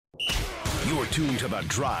You're tuned to The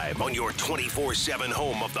Drive on your 24/7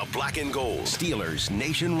 home of the Black and Gold. Steelers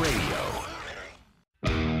Nation Radio.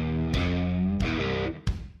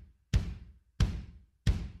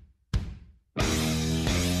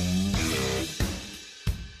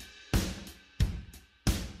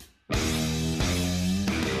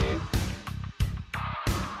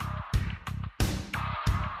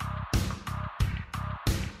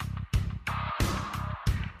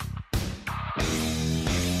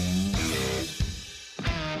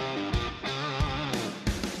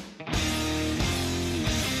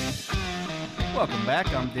 Welcome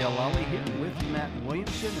back. I'm Dale Lally here with Matt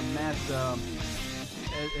Williamson. And Matt,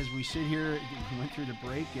 as we sit here, we went through the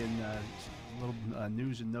break and a little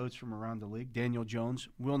news and notes from around the league. Daniel Jones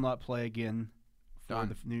will not play again for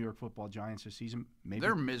the New York Football Giants this season. Maybe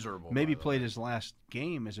they're miserable. Maybe played his last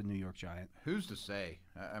game as a New York Giant. Who's to say?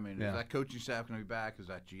 I mean, is that coaching staff going to be back? Is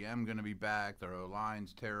that GM going to be back? Their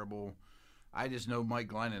O-line's terrible. I just know Mike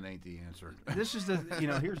Glennon ain't the answer. This is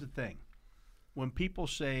here's the thing. When people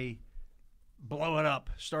say, blow it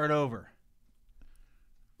up, start over.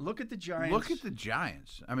 Look at the Giants. Look at the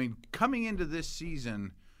Giants. I mean, coming into this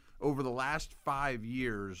season, over the last 5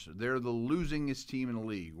 years, they're the losingest team in the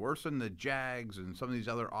league, worse than the Jags and some of these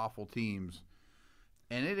other awful teams,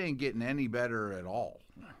 and it ain't getting any better at all.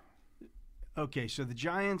 Okay, so the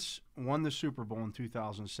Giants won the Super Bowl in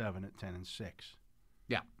 2007 at 10-6.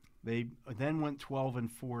 Yeah. They then went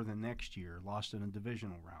 12-4 the next year, lost in a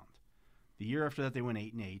divisional round. The year after that, they went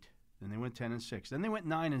 8-8. Then they went 10-6. Then they went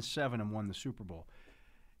 9-7 and won the Super Bowl.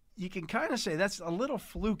 You can kind of say that's a little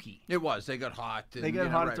fluky. It was. They got hot. And, they got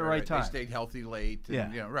hot at the right time. They stayed healthy late.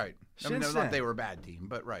 And, right. Since not they were a bad team,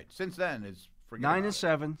 but right. Since then, it's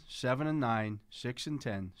 9-7, 7-9,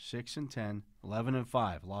 6-10, 6-10,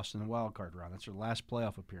 11-5. Lost in the wild card round. That's their last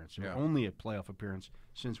playoff appearance. Their only a playoff appearance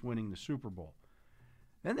since winning the Super Bowl.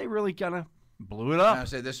 Then they really kind of blew it up. I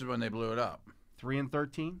say this is when they blew it up.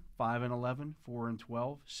 3-13, 5-11,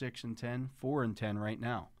 4-12, 6-10, 4-10 right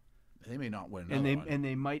now. They may not win another one. And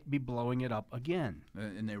they might be blowing it up again.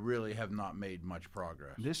 And they really have not made much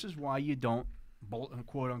progress. This is why you don't,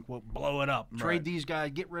 quote unquote, blow it up. Trade these guys,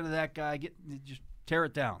 get rid of that guy, just tear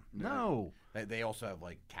it down. No. They also have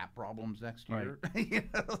like cap problems next year.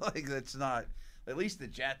 Right. That's not. At least the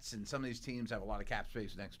Jets and some of these teams have a lot of cap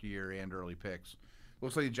space next year and early picks.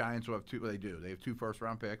 Looks like the Giants will have two. Well, they do. They have 2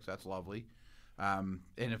 first-round picks. That's lovely. And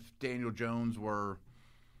if Daniel Jones were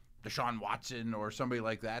Deshaun Watson or somebody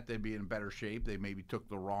like that, they'd be in better shape. They maybe took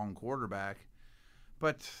the wrong quarterback.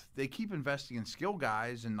 But they keep investing in skill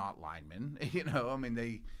guys and not linemen. I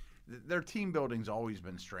mean, their team building's always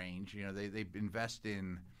been strange. They invest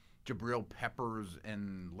in Jabril Peppers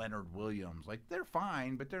and Leonard Williams. Like, they're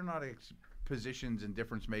fine, but they're not positions and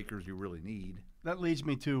difference makers you really need. That leads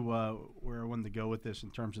me to where I wanted to go with this in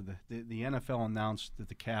terms of the NFL announced that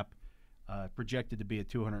the cap projected to be at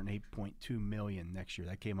 $208.2 million next year.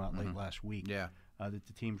 That came out late last week. Yeah, that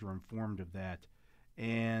the teams were informed of that,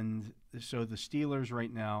 and so the Steelers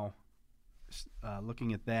right now,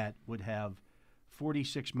 looking at that, would have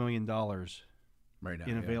 $46 million right now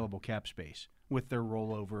in available cap space with their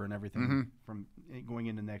rollover and everything from going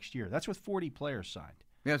into next year. That's with 40 players signed.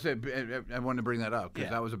 Yeah, so I wanted to bring that up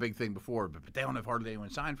because that was a big thing before. But they don't have hardly anyone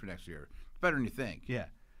signed for next year. It's better than you think. Yeah.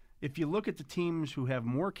 If you look at the teams who have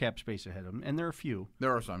more cap space ahead of them, and there are a few.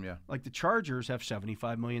 There are some, yeah. Like the Chargers have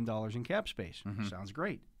 $75 million in cap space. Sounds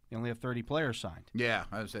great. They only have 30 players signed. Yeah,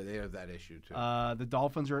 I would say they have that issue too. The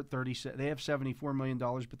Dolphins are at 30. They have $74 million,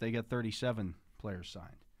 but they got 37 players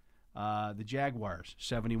signed. The Jaguars,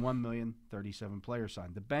 $71 million, 37 players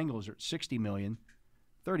signed. The Bengals are at $60 million,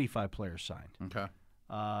 35 players signed. Okay.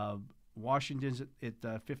 Washington's at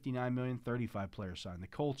 $59 million, 35 players signed. The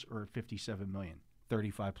Colts are at $57 million,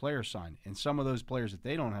 35 players signed. And some of those players that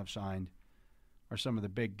they don't have signed are some of the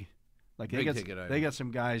big, like they got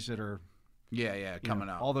some guys that are coming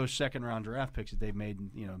out. All those second-round draft picks that they've made,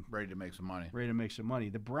 ready to make some money.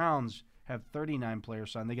 The Browns have 39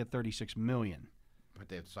 players signed. They get $36 million. But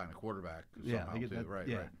they have to sign a quarterback. Yeah, they get that, right.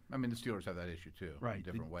 I mean, the Steelers have that issue too. Right, in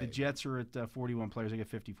different ways. The Jets are at 41 players. They get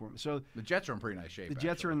 54. So the Jets are in pretty nice shape. The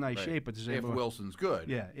Jets are in nice shape, but if Wilson's good.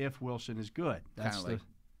 Yeah, if Wilson is good. That's kind of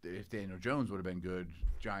if Daniel Jones would have been good,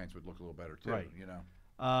 Giants would look a little better too. Right.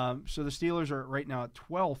 So the Steelers are right now at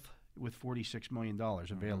 12th with $46 million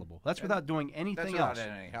available. That's without doing anything else. That's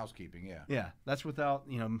without any housekeeping. Yeah. Yeah, that's without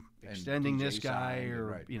extending this guy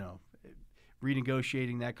or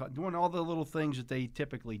renegotiating that, doing all the little things that they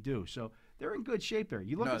typically do. So they're in good shape there.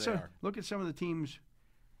 You look at some of the teams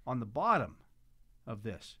on the bottom of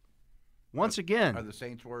this. Once again, Are the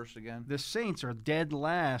Saints worse again? the Saints are dead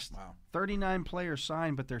last. Wow. 39 players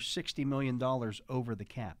signed, but they're $60 million over the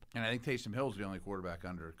cap. And I think Taysom Hill's the only quarterback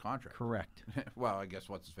under contract. Correct. Well, I guess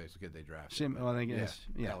what's his face? The kid they drafted. I think it's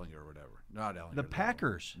Ellinger or whatever. Not Ellinger. The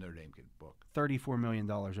Packers. Notre Dame kid book. $34 million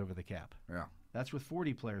over the cap. Yeah. That's with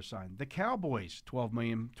 40 players signed. The Cowboys,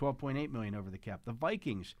 $12.8 million over the cap. The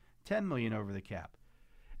Vikings, $10 million over the cap.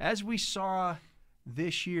 As we saw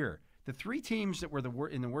this year, the three teams that were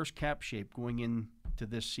in the worst cap shape going into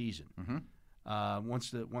this season,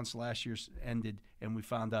 once last year's ended and we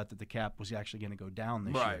found out that the cap was actually going to go down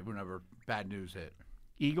this year. Right, whenever bad news hit.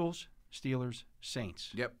 Eagles, Steelers, Saints.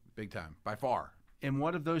 Yep, big time, by far. And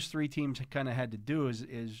what have those three teams kind of had to do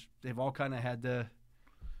is they've all kind of had to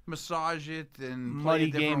massage it and muddy play a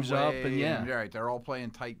different games way, up, and right, they're all playing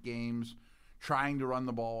tight games, trying to run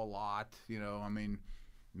the ball a lot. I mean,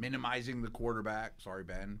 minimizing the quarterback. Sorry,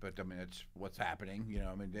 Ben, but I mean it's what's happening.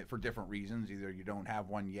 I mean for different reasons. Either you don't have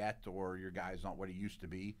one yet, or your guy's not what he used to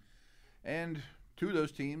be. And two of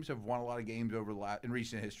those teams have won a lot of games in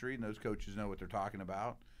recent history, and those coaches know what they're talking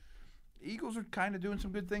about. Eagles are kind of doing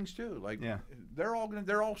some good things too. They're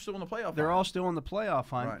all still in the playoff. They're all still in the playoff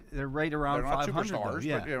hunt. Right. They're right around They're not 500 superstars, though.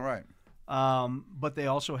 Yeah. But, yeah, right. But they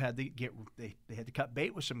also had to they had to cut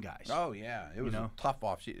bait with some guys. Oh yeah, it was a tough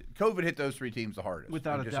offseason. COVID hit those three teams the hardest,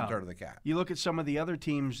 without a just doubt. in terms of the cap. You look at some of the other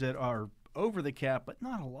teams that are over the cap, but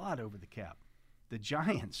not a lot over the cap. The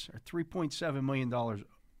Giants are $3.7 million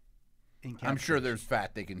in cap. I'm sure space. there's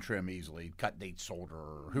fat they can trim easily. Cut Nate Solder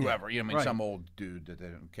or whoever. Yeah, I mean, right. some old dude that they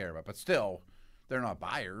don't care about, but still, they're not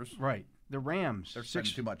buyers. Right. The Rams. They're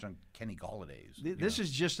spending too much on Kenny Galladay's. This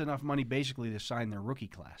is just enough money basically to sign their rookie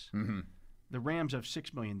class. Mm-hmm. The Rams have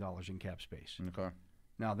 $6 million in cap space. Okay.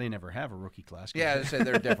 Now, they never have a rookie class. Yeah, I say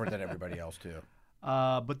they're different than everybody else, too.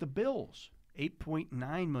 But the Bills,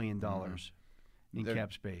 $8.9 million in They're-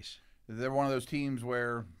 cap space. They're one of those teams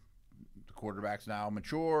where the quarterback's now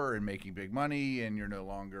mature and making big money, and you're no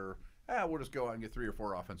longer, we'll just go out and get 3 or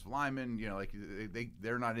 4 offensive linemen.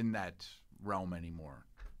 They're not in that realm anymore.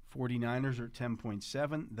 49ers are at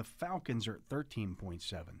 10.7. The Falcons are at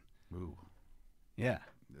 13.7. Ooh. Yeah.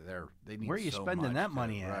 They need Where are you so spending much, that too.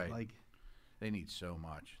 money at? Right. They need so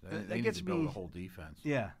much. That They need gets to build me- a whole defense.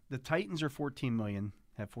 Yeah. The Titans are 14 million,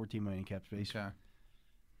 have 14 million in cap space. Okay.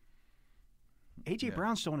 A.J. Yeah.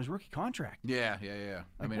 Brown's still on his rookie contract. Yeah.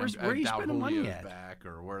 I mean, where I are you doubt spending money Julio's at? back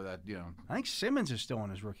or where that, I think Simmons is still on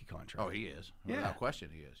his rookie contract. Oh, he is. Yeah. Without question,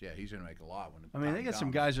 he is. Yeah, he's going to make a lot when. I mean, they got got some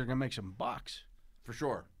guys that are going to make some bucks. for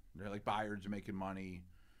sure. They're like Byard's making money.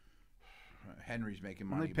 Henry's making And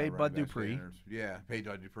money. they paid by Bud running back Dupree. standards. Yeah, paid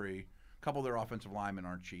Bud Dupree. A couple of their offensive linemen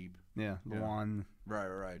aren't cheap. Yeah. Luan.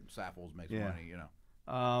 Right. Saffles makes Yeah.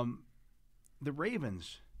 money. The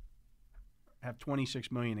Ravens have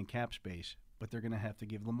 26 million in cap space, but they're going to have to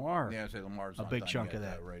give Lamar. Yeah, I say Lamar's a not big done chunk yet, of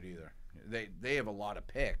that. though, right either. They have a lot of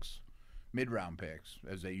picks, mid-round picks,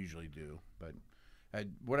 as they usually do. But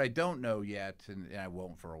what I don't know yet, and I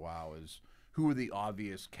won't for a while, is who are the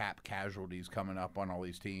obvious cap casualties coming up on all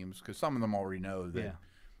these teams? Because some of them already know that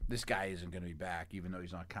this guy isn't going to be back, even though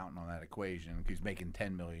he's not counting on that equation. He's making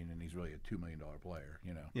 $10 million, and he's really a $2 million player.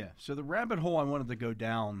 Yeah. So the rabbit hole I wanted to go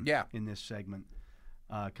down Yeah. in this segment,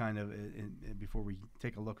 before we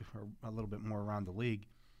take a look a little bit more around the league.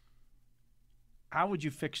 How would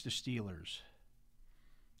you fix the Steelers?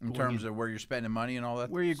 In terms of where you're spending money and all that.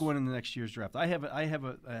 Where are you going in the next year's draft? I have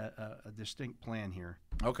a distinct plan here.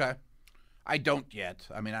 Okay. I don't yet.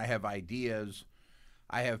 I mean, I have ideas.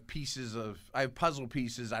 I have puzzle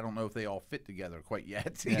pieces. I don't know if they all fit together quite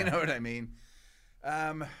yet. Yeah. You know what I mean?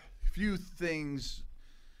 Few things.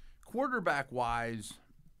 Quarterback-wise,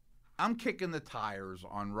 I'm kicking the tires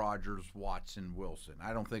on Rodgers, Watson, Wilson.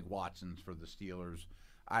 I don't think Watson's for the Steelers.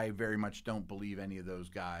 I very much don't believe any of those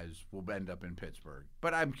guys will end up in Pittsburgh.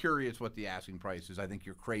 But I'm curious what the asking price is. I think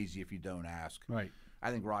you're crazy if you don't ask. Right. I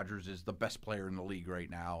think Rodgers is the best player in the league right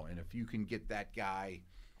now, and if you can get that guy,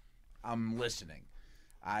 I'm listening.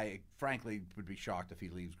 I frankly would be shocked if he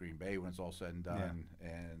leaves Green Bay when it's all said and done,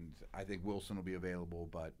 and I think Wilson will be available,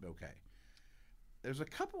 but okay. There's a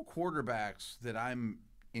couple quarterbacks that I'm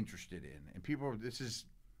interested in, and this is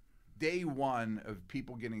day one of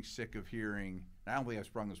people getting sick of hearing, and I don't think I've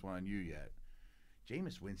sprung this one on you yet.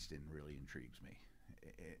 Jameis Winston really intrigues me.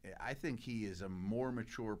 I think he is a more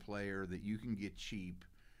mature player that you can get cheap,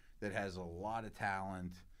 that has a lot of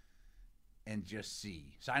talent, and just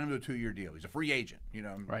see. Sign him to a 2-year deal. He's a free agent.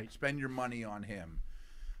 Right. Spend your money on him.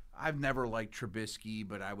 I've never liked Trubisky,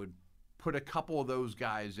 but I would put a couple of those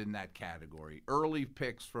guys in that category. Early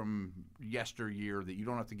picks from yesteryear that you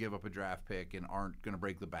don't have to give up a draft pick and aren't going to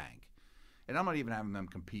break the bank. And I'm not even having them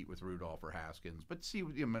compete with Rudolph or Haskins. But see,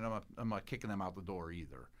 I'm not kicking them out the door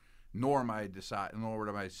either. Nor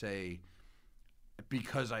would I say,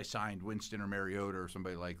 because I signed Winston or Mariota or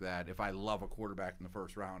somebody like that, if I love a quarterback in the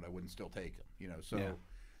first round, I wouldn't still take him. So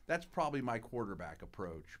that's probably my quarterback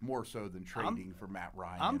approach, more so than trading for Matt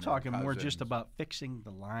Ryan. I'm talking more just about fixing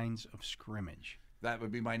the lines of scrimmage. That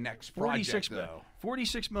would be my next project, though.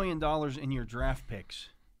 $46 million in your draft picks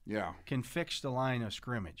can fix the line of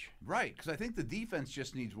scrimmage. Right, because I think the defense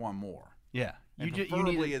just needs one more. Yeah.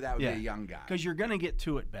 Preferably that would be a young guy. Because you're going to get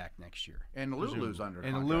to it back next year. And Lulu's under contract.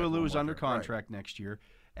 And Lulu's under contract next year.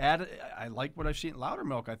 I like what I've seen.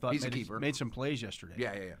 Loudermilk, I thought, made some plays yesterday.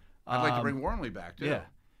 Yeah. I'd like to bring Wormley back, too. Yeah.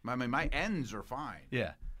 I mean, my ends are fine.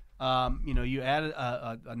 Yeah. You added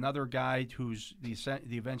another guy who's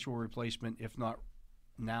the eventual replacement, if not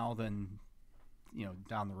now, then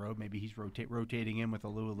down the road. Maybe he's rotating in with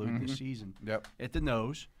Alulu this season. Yep. At the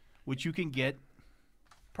nose, which you can get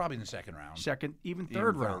probably in the second round. Even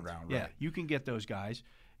third round. Yeah, you can get those guys.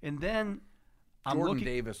 And then Jordan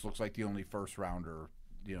Davis looks like the only first rounder,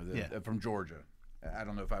 from Georgia. I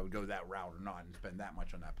don't know if I would go that route or not and spend that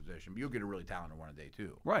much on that position. But you'll get a really talented one a day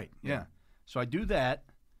too. Right. Yeah. So I do that.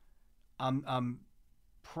 I'm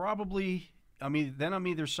probably. Then I'm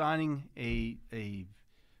either signing a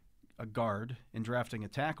guard and drafting a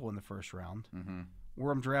tackle in the first round,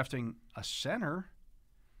 or I'm drafting a center.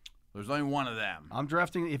 There's only one of them. I'm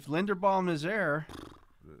drafting if Linderbaum is there.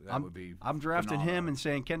 Would be. I'm drafting him and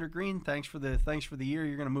saying, Kendrick Green, thanks for the year.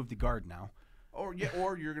 You're going to move to guard now. Or you're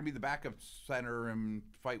going to be the backup center and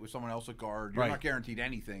fight with someone else at guard. You're not guaranteed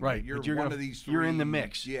anything. Right. You're one of these three. You're in the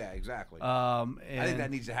mix. Yeah, exactly. I think that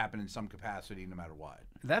needs to happen in some capacity, no matter what.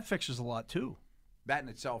 That fixes a lot too. That in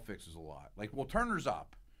itself fixes a lot. Turner's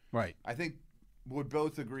up. Right. I think would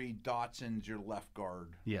both agree Dotson's your left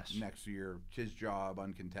guard. Yes. Next year, his job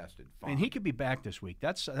uncontested. Fine. And he could be back this week.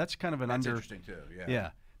 That's kind of That's interesting too. Yeah. Yeah.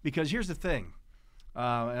 Because here's the thing.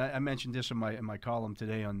 I mentioned this in my column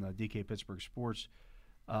today on DK Pittsburgh Sports.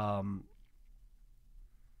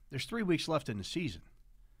 There's 3 weeks left in the season.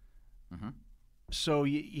 So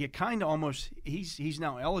you kind of almost he's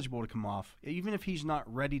now eligible to come off, even if he's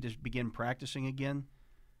not ready to begin practicing again.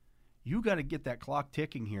 You got to get that clock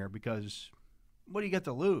ticking here because what do you got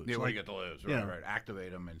to lose? Yeah, what do you got to lose? Right.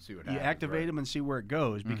 Activate him and see what happens. You activate him and see where it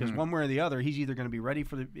goes because one way or the other, he's either going to be ready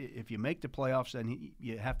for if you make the playoffs, then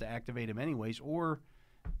you have to activate him anyways, or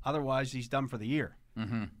otherwise he's done for the year.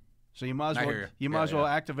 So you might as well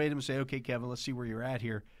activate him and say, okay, Kevin, let's see where you're at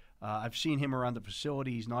here. I've seen him around the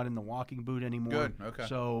facility. He's not in the walking boot anymore. Good. Okay.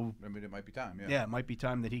 So it might be time. Yeah, it might be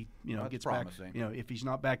time that he gets promising. back. If he's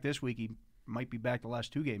not back this week, he might be back the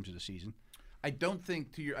last 2 games of the season. I don't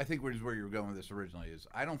think I think where you were going with this originally is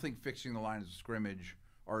I don't think fixing the lines of scrimmage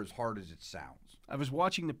are as hard as it sounds. I was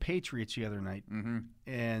watching the Patriots the other night,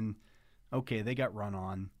 and they got run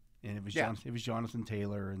on, and it was Jonathan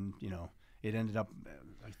Taylor, and it ended up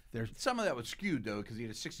there's some of that was skewed though because he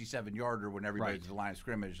had a 67-yarder when everybody's at the line of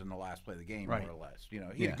scrimmage in the last play of the game, more or less.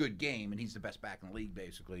 He had a good game, and he's the best back in the league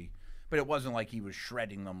basically, but it wasn't like he was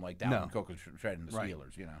shredding them like Dalvin Cook was shredding the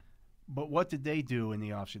Steelers. But what did they do in the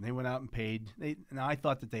offseason? They went out and paid. Now I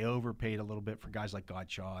thought that they overpaid a little bit for guys like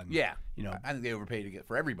Godshaw. And, I think they overpaid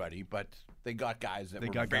for everybody, but they got guys that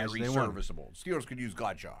were very serviceable. Steelers could use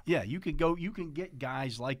Godshaw. Yeah, you can get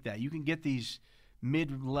guys like that. You can get these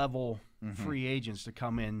mid-level free agents to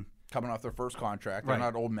come in. Coming off their first contract. They're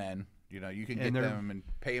not old men. You can get them and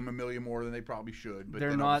pay them $1 million more than they probably should, but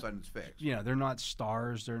then all of a sudden it's fixed. They're not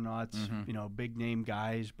stars. They're not, big-name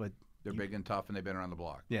guys, but they're big and tough, and they've been around the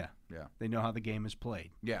block. Yeah. They know how the game is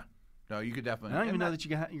played. Yeah. No, you could definitely. I don't even know that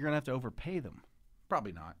you're going to have to overpay them.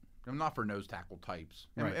 Probably not. I'm not for nose tackle types.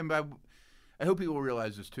 Right. And I hope people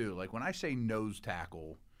realize this, too. Like, when I say nose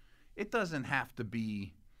tackle, it doesn't have to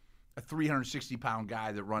be a 360-pound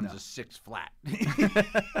guy that runs a 6 flat.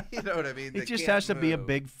 You know what I mean? It just has to be a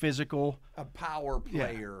big physical. A power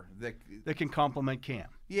player that can complement Cam.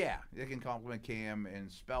 Yeah, that can complement Cam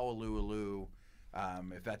and spell Alulu.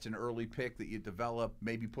 If that's an early pick that you develop,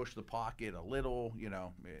 maybe push the pocket a little,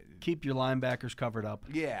 Keep your linebackers covered up.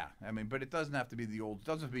 Yeah, but it doesn't have to be it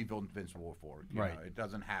doesn't have to be Vince Wilfork. Right. It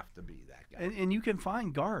doesn't have to be that guy. And you can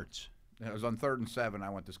find guards. It was on 3rd and 7. I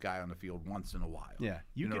want this guy on the field once in a while. Yeah,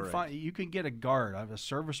 you can get a guard, a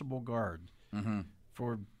serviceable guard,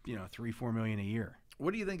 for $3-4 million a year.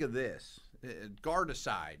 What do you think of this? Guard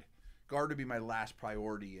aside, guard would be my last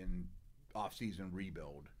priority in off-season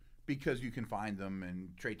rebuild. Because you can find them,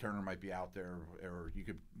 and Trey Turner might be out there, or you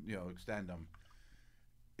could, extend them.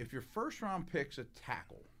 If your first-round pick's a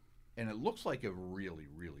tackle, and it looks like a really,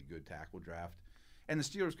 really good tackle draft, and the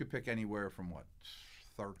Steelers could pick anywhere from,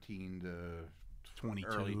 13 to 22,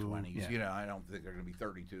 early 20s. yeah. You know, I don't think they're going to be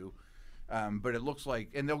 32. But it looks like,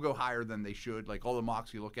 and they'll go higher than they should. Like all the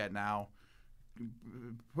mocks you look at now,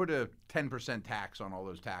 put a 10% tax on all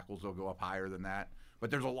those tackles, they'll go up higher than that. But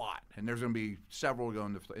there's a lot, and there's going to be several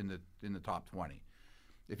going in the top 20.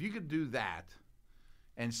 If you could do that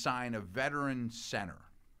and sign a veteran center,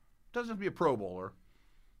 doesn't have to be a Pro Bowler,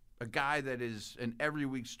 a guy that is an every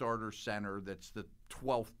week starter center that's the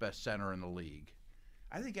 12th best center in the league,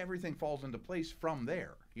 I think everything falls into place from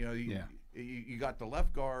there. You know, you got the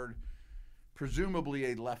left guard,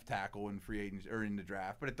 presumably a left tackle in free agency or in the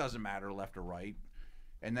draft, but it doesn't matter left or right.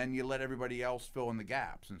 And then you let everybody else fill in the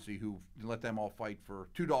gaps and see who. Let them all fight for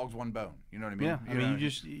 2 dogs, 1 bone. You know what I mean? Yeah, I mean,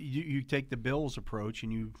 you take the Bills approach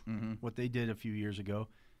and you what they did a few years ago.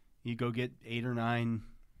 You go get 8 or 9,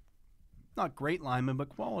 not great linemen, but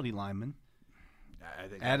quality linemen. I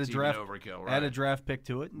think add a that's draft even overkill. Right? Add a draft pick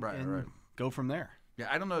to it, Right, and right. go from there. Yeah,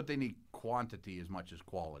 I don't know if they need quantity as much as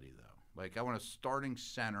quality though. Like I want a starting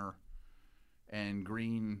center. And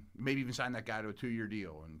Green, maybe even sign that guy to a 2-year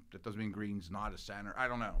deal. And that doesn't mean Green's not a center. I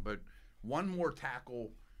don't know. But one more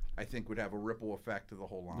tackle, I think, would have a ripple effect to the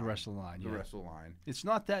whole line. The rest of the line, The rest of the line. It's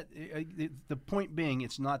not that the point being,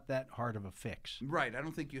 it's not that hard of a fix. Right. I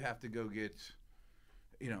don't think you have to go get,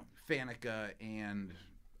 Faneca and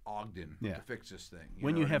Ogden to fix this thing.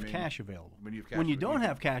 When you have cash available. When you don't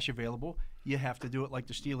have cash available, you have to do it like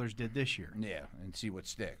the Steelers did this year. Yeah, and see what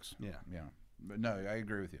sticks. Yeah. Yeah. But no, I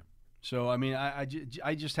agree with you. So, I mean, I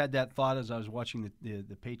just had that thought as I was watching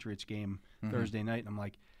the Patriots game Thursday night, and I'm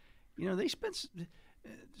like, they spent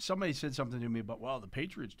 – somebody said something to me about, well, the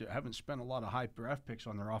Patriots haven't spent a lot of high draft picks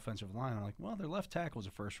on their offensive line. I'm like, well, their left tackle is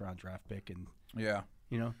a first-round draft pick, and yeah,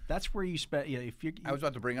 that's where you spend. If you, I was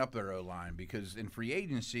about to bring up their O-line because in free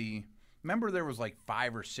agency, remember there was like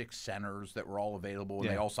 5 or 6 centers that were all available, and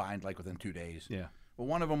they all signed like within 2 days. Yeah. Well,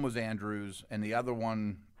 one of them was Andrews, and the other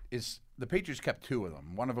one is the Patriots kept 2 of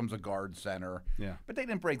them. One of them's a guard center. Yeah. But they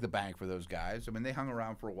didn't break the bank for those guys. I mean, they hung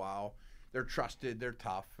around for a while. They're trusted. They're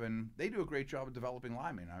tough, and they do a great job of developing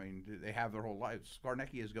linemen. I mean, they have their whole lives.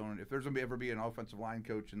 Scarnecchia is going. If there's going to ever be an offensive line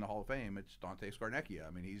coach in the Hall of Fame, it's Dante Scarnecchia.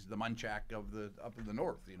 I mean, he's the Munchak of the up in the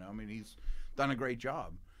north. I mean, he's done a great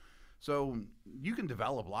job. So you can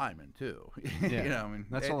develop linemen too. Yeah. I mean,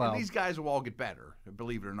 that's and allowed. These guys will all get better.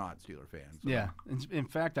 Believe it or not, Steeler fans. So. Yeah. In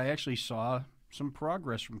fact, I actually saw some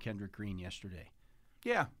progress from Kendrick Green yesterday.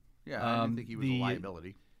 Yeah. I didn't think he was a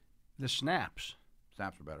liability. The snaps.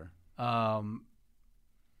 Snaps were better. And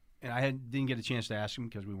I didn't get a chance to ask him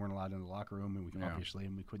because we weren't allowed in the locker room, and we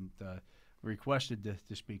couldn't. We requested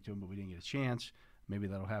to speak to him, but we didn't get a chance. Maybe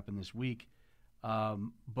that'll happen this week.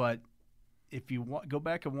 But if you go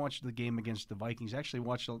back and watch the game against the Vikings, actually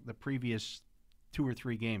watch the previous 2 or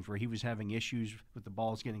 3 games where he was having issues with the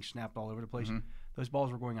balls getting snapped all over the place. Those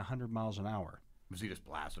balls were going 100 miles an hour. Was he just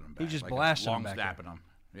blasting them back? He was just blasting them back snapping them.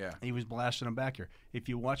 Yeah. He was blasting them back here. If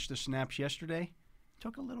you watch the snaps yesterday,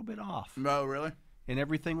 took a little bit off. No, really? And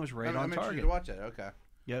everything was right on I'm target. interested to watch that. Okay.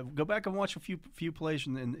 Yeah, go back and watch a few plays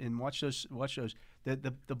and watch those.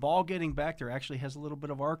 The ball getting back there actually has a little bit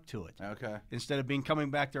of arc to it. Okay. Instead of being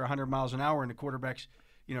coming back there 100 miles an hour and the quarterback's,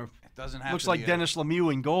 it doesn't have looks to like be Dennis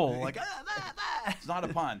Lemieux in goal. Like it's not a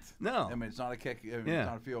punt. No. I mean, it's not a kick. It's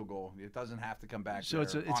not a field goal. It doesn't have to come back. So there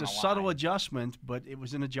it's a on subtle line. adjustment, but it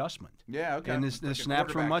was an adjustment. Yeah. Okay. And It's the like a snaps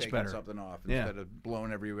were quarterback much taking better. Something off Yeah. instead of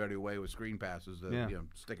blowing everybody away with screen passes. That,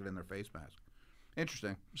 stick it in their face mask.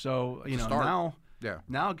 Interesting. So start.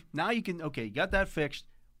 now you can you got that fixed.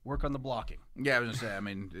 Work on the blocking. Yeah, I was gonna say. I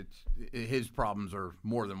mean, his problems are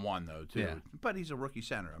more than one though, too. Yeah. But he's a rookie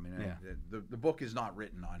center. I mean, the book is not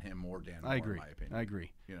written on him or Dan Moore, I agree. in my opinion. I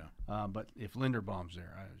agree. But if Linderbaum's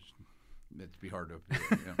there, it'd be hard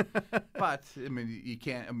to. But I mean, you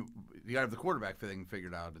can't. I mean, you got to have the quarterback thing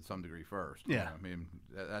figured out at some degree first. Yeah. I mean,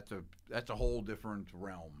 that's a whole different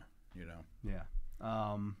realm. Yeah.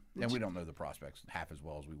 And we don't know the prospects half as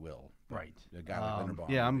well as we will. Right. A guy like Linderbaum.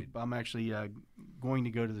 Yeah, I'm actually going to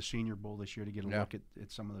go to the Senior Bowl this year to get a look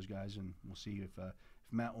at some of those guys, and we'll see if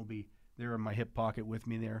Matt will be there in my hip pocket with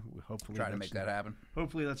me there. Hopefully, try to make that happen.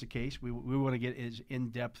 Hopefully, that's the case. We want to get as in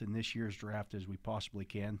depth in this year's draft as we possibly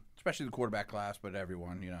can. Especially the quarterback class, but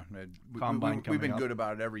everyone, Combine we've been coming up. good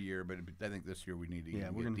about it every year, but I think this year we need to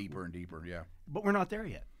get deeper and deeper. Yeah. But we're not there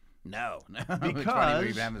yet. No, because we're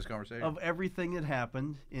even having this conversation of everything that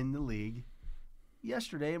happened in the league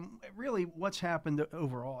yesterday, and really what's happened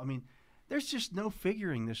overall. I mean, there's just no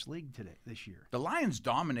figuring this league this year. The Lions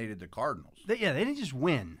dominated the Cardinals. They didn't just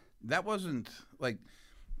win. That wasn't like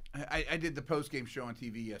I did the post-game show on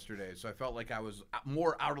TV yesterday, so I felt like I was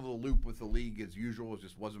more out of the loop with the league as usual. It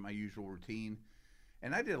just wasn't my usual routine.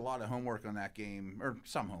 And I did a lot of homework on that game, or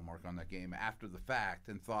some homework on that game after the fact,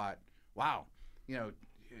 and thought, wow,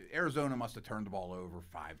 Arizona must have turned the ball over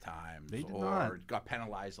 5 times. They did or not. Got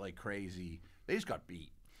penalized like crazy. They just got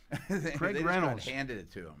beat. Craig they Reynolds just got handed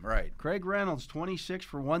it to them. Right. Craig Reynolds, 26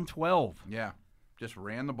 for 112. Yeah. Just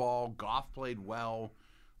ran the ball. Goff played well.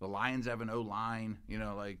 The Lions have an O-line.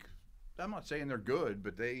 I'm not saying they're good,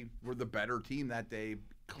 but they were the better team that day,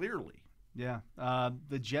 clearly. Yeah,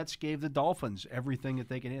 the Jets gave the Dolphins everything that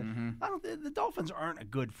they can hit. Mm-hmm. The Dolphins aren't a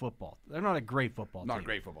good football. They're not a great football team. Not a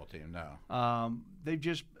great football team, no. They've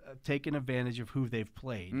just taken advantage of who they've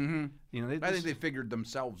played. Mm-hmm. I think they figured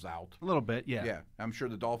themselves out a little bit. Yeah. Yeah, I'm sure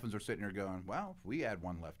the Dolphins are sitting here going, "Well, if we had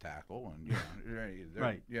one left tackle, and they're,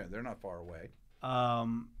 right. Yeah, they're not far away."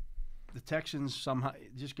 The Texans somehow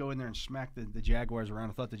just go in there and smack the Jaguars around.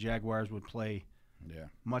 I thought the Jaguars would play. Yeah,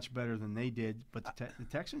 much better than they did, but the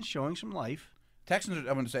Texans showing some life. Texans,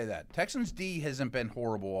 I'm going to say that. Texans D hasn't been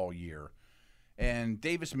horrible all year, and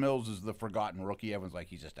Davis Mills is the forgotten rookie. Everyone's like,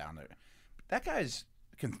 he's just down there. That guy's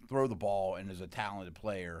can throw the ball and is a talented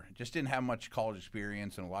player. Just didn't have much college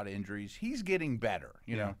experience and a lot of injuries. He's getting better.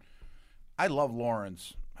 You know, I love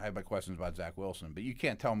Lawrence. I have my questions about Zach Wilson, but you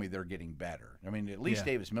can't tell me they're getting better. I mean, at least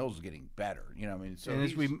Davis Mills is getting better. So and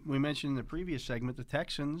as we mentioned in the previous segment, the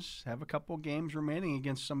Texans have a couple games remaining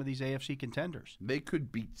against some of these AFC contenders. They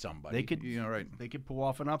could beat somebody. They could, right? They could pull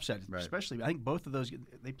off an upset. Right. Especially, I think both of those.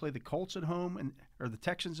 They play the Colts at home, or the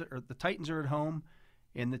Texans or the Titans are at home,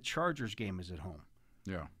 and the Chargers game is at home.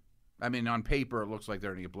 Yeah, I mean, on paper, it looks like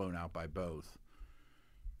they're going to get blown out by both.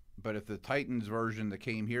 But if the Titans version that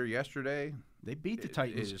came here yesterday, they beat the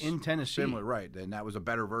Titans in Tennessee. Similar, right? And that was a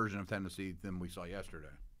better version of Tennessee than we saw yesterday.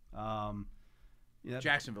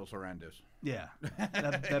 Jacksonville's horrendous. Yeah,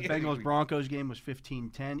 that Bengals-Broncos game was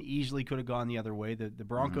 15-10. Easily could have gone the other way. The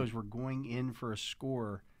Broncos were going in for a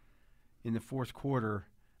score in the fourth quarter.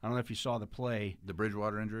 I don't know if you saw the play. The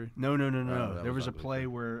Bridgewater injury? No. There was a play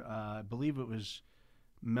where I believe it was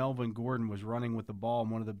Melvin Gordon was running with the ball,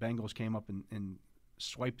 and one of the Bengals came up and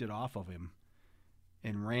swiped it off of him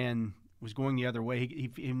and was going the other way.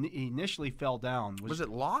 He initially fell down. Was it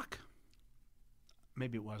Locke?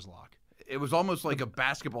 Maybe it was Locke. It was almost like a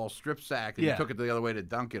basketball strip sack, and he took it the other way to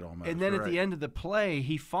dunk it almost. And then at the end of the play,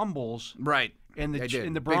 he fumbles. Right. And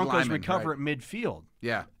the Broncos recover at midfield.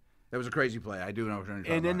 Yeah. That was a crazy play. I do know what you're talking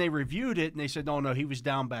about. And then they reviewed it, and they said, no, he was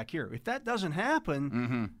down back here. If that doesn't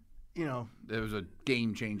happen, it was a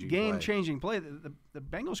game-changing play. The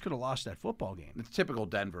Bengals could have lost that football game. It's typical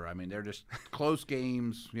Denver. I mean, they're just close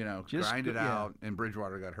games, grind it out. And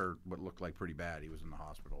Bridgewater got hurt what looked like pretty bad. He was in the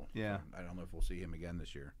hospital. Yeah. So I don't know if we'll see him again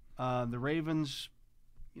this year. The Ravens,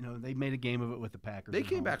 they made a game of it with the Packers. They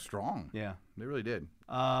came back strong. Yeah. They really did.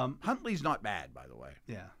 Huntley's not bad, by the way.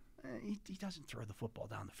 Yeah. He doesn't throw the football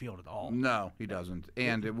down the field at all. No, he doesn't.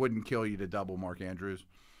 And it wouldn't kill you to double Mark Andrews.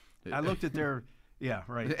 I looked at their – yeah,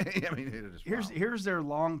 right. I mean, it is here's their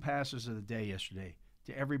long passes of the day yesterday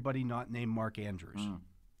to everybody not named Mark Andrews.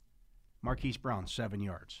 Marquise Brown, 7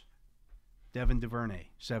 yards. Devin DuVernay,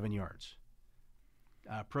 7 yards.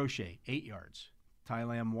 Prochet, 8 yards.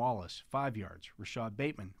 Tylam Wallace, 5 yards. Rashad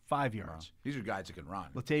Bateman, 5 yards. Wow. These are guys that can run.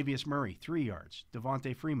 Latavius Murray, 3 yards.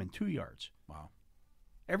 Devontae Freeman, 2 yards. Wow.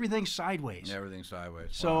 Everything's sideways. Everything's sideways.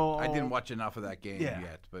 So wow. I didn't watch enough of that game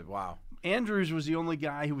yet, but wow. Andrews was the only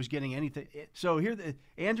guy who was getting anything. So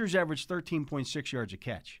Andrews averaged 13.6 yards a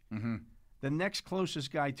catch. Mm-hmm. The next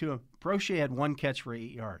closest guy to him, Prochet had 1 catch for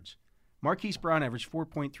 8 yards. Marquise Brown averaged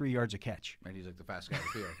 4.3 yards a catch. And he's like the fast guy in the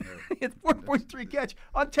field. He had 4.3 catch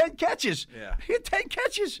on 10 catches. Yeah. He had 10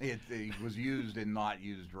 catches. He was used and not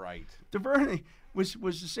used right. DuVernay was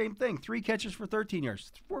the same thing. 3 catches for 13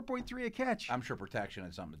 yards. 4.3 a catch. I'm sure protection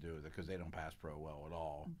had something to do with it because they don't pass pro well at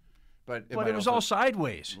all. But it was all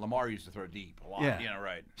sideways. Lamar used to throw deep a lot. Yeah.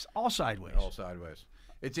 Right. It's all sideways. All sideways.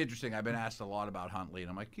 It's interesting. I've been asked a lot about Huntley,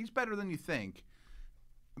 and I'm like, he's better than you think.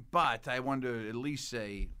 But I wanted to at least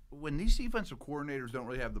say, when these defensive coordinators don't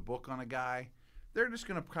really have the book on a guy, they're just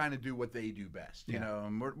going to kind of do what they do best. You know,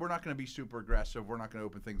 and we're not going to be super aggressive. We're not going to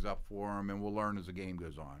open things up for him, and we'll learn as the game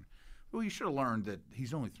goes on. Well, you should have learned that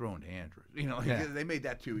he's only throwing to Andrews. They made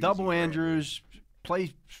that too easy. Double Andrews,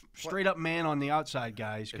 play straight up man on the outside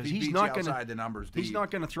guys because he's not going to. He's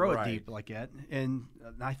not going to throw it deep like that. And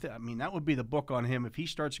I mean that would be the book on him if he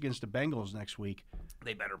starts against the Bengals next week.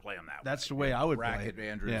 They better play him that way. That's the way I would racket play it.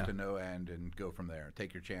 Andrews to no end and go from there.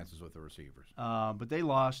 Take your chances with the receivers. But they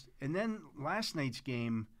lost, and then last night's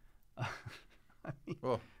game. I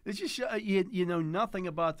mean, it's just you know nothing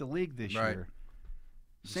about the league this year.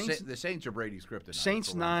 The Saints are Brady scripted.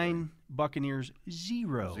 Saints 9, Buccaneers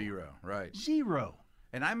 0. 0, right. 0.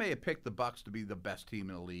 And I may have picked the Bucs to be the best team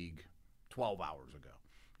in the league 12 hours ago.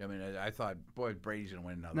 I mean, I thought, boy, Brady's going to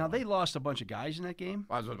win another Now, one. they lost a bunch of guys in that game.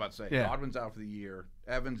 I was about to say, Yeah. Godwin's out for the year.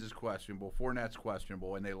 Evans is questionable. Fournette's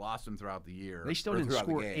questionable, and they lost him throughout the year. They still or didn't throughout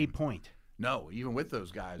the score game. a point. No, even with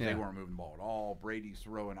those guys, Yeah. they weren't moving the ball at all. Brady's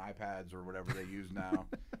throwing iPads or whatever they use now.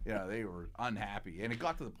 They were unhappy. And it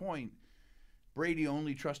got to the point, Brady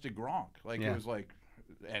only trusted Gronk. Like, Yeah. it was like,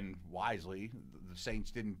 and wisely, the Saints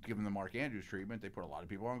didn't give him the Mark Andrews treatment. They put a lot of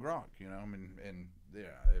people on Gronk, and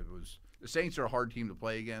it was – the Saints are a hard team to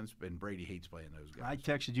play against, and Brady hates playing those guys. I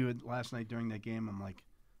texted you last night during that game. I'm like,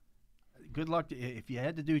 good luck. If you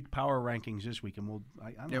had to do power rankings this week, and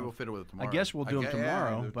I don't know. We'll fit it with it tomorrow. I guess we'll do them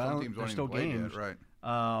tomorrow, but some teams there's don't still even play games. yet,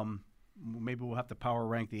 right. Maybe we'll have to power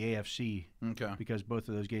rank the AFC Okay. because both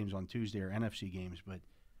of those games on Tuesday are NFC games. But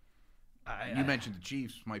You mentioned the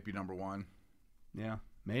Chiefs might be number one. yeah,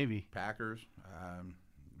 maybe. Packers.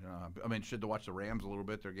 I'm interested to watch the Rams a little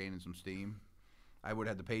bit. They're gaining some steam. I would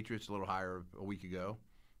have had the Patriots a little higher a week ago.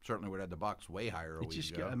 Certainly would have had the Bucs way higher a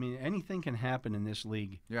week ago. I mean, anything can happen in this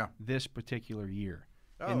league. Yeah. This particular year,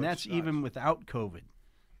 Oh, and it's that's even nuts. without COVID.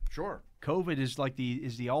 Sure. COVID is like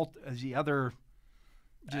the other.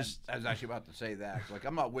 Just I was actually about to say that. Like,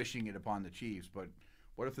 I'm not wishing it upon the Chiefs, but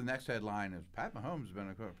what if the next headline is Pat Mahomes has been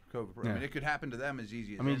a COVID? Yeah. I mean, it could happen to them as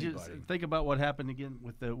easy as I mean, anybody. just think about what happened again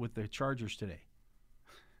with the Chargers today.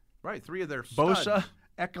 Right, three of their studs. Bosa,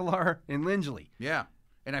 Ekeler, and Lindsley. Yeah,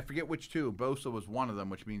 and I forget which two. Bosa was one of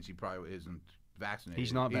them, which means he probably isn't vaccinated.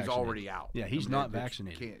 He's not He's vaccinated. already out. Yeah, he's not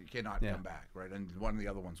vaccinated. Cannot Yeah. come back, right? And one of the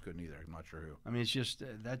other ones couldn't either. I'm not sure who. I mean, it's just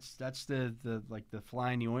that's the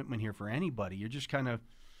fly in the ointment here for anybody. You're just kind of,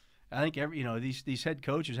 I think these head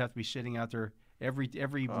coaches have to be sitting out there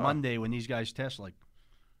every Monday when these guys test. Like,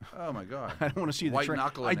 Oh my God! I don't want to see the White trainer.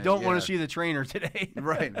 knuckling I it, don't want yeah. to see the trainer today.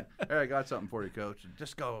 Right. Hey, I got something for you, Coach.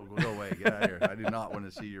 Just go away. Get out of here. I do not want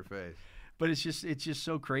to see your face. But it's just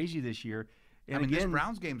so crazy this year. And I mean, again, this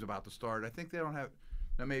Browns game's about to start. I think they don't have.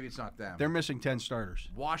 No, maybe it's not them. they're missing 10 starters.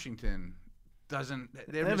 Washington doesn't. They're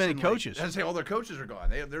They have any missing, coaches. I say all their coaches are gone.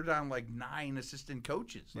 They're down like 9 assistant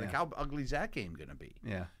coaches. Like, Yeah. how ugly is that game going to be?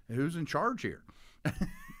 Yeah, Who's in charge here?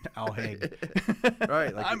 Al Haig.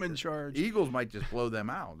 Right. Like, I'm in charge. Eagles might just blow them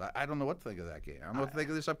out. I don't know what to think of that game. I don't know what to think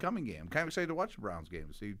of this upcoming game. I'm kind of excited to watch the Browns game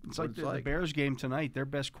to see It's what like it's the Bears game tonight. Their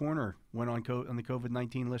best corner went on the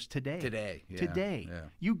COVID-19 list today. Today. Yeah, Today. Yeah.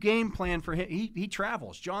 You game plan for him. He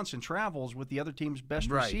travels. Johnson travels with the other team's best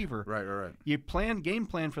receiver. Right. You game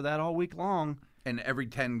plan for that all week long. And every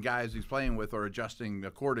 10 guys he's playing with are adjusting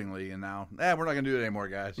accordingly. And now, we're not going to do it anymore,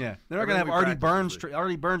 guys. Yeah, they're not going to have Artie Burns.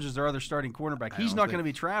 Artie Burns is their other starting quarterback. He's don't not think- going to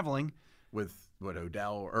be traveling. With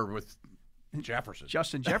Odell or with Jefferson.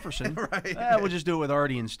 Justin Jefferson. Right. We'll just do it with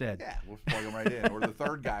Artie instead. Yeah, we'll plug him right in. Or the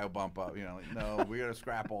third guy will bump up. No, we got to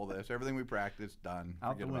scrap all this. Everything we practice, done.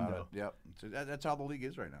 Out the Forget about window. it. Yep. So that's how the league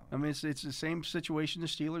is right now. I mean, it's the same situation the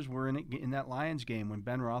Steelers were in that Lions game when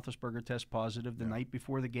Ben Roethlisberger tested positive the night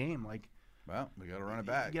before the game. Like, Well, we got to run it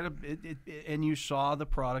back. and you saw the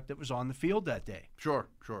product that was on the field that day. Sure.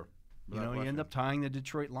 You end up tying the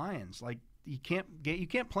Detroit Lions. Like, you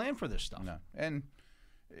can't plan for this stuff. No. And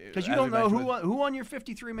Because you don't know who on your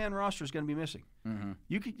 53-man roster is going to be missing. Mm-hmm.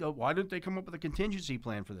 You could. Why didn't they come up with a contingency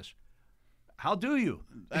plan for this? How do you?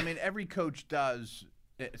 I mean, every coach does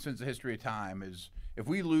since the history of time is if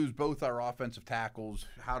we lose both our offensive tackles,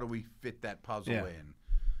 how do we fit that puzzle Yeah. in?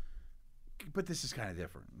 But this is kind of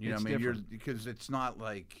different. It's different. Because it's not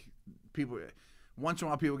like people. Once in a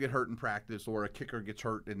while, people get hurt in practice, or a kicker gets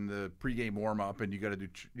hurt in the pregame warm-up, and you got to do.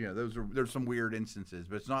 There's some weird instances,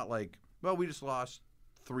 but it's not like, well, we just lost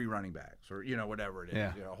 3 running backs, or whatever it is.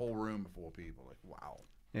 Yeah. A whole room full of people. Like, wow.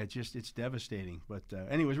 Yeah, it's devastating. But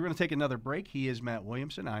anyways, we're going to take another break. He is Matt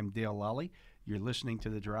Williamson. I'm Dale Lally. You're listening to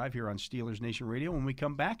The Drive here on Steelers Nation Radio. When we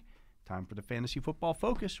come back, time for the Fantasy Football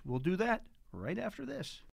Focus. We'll do that right after this.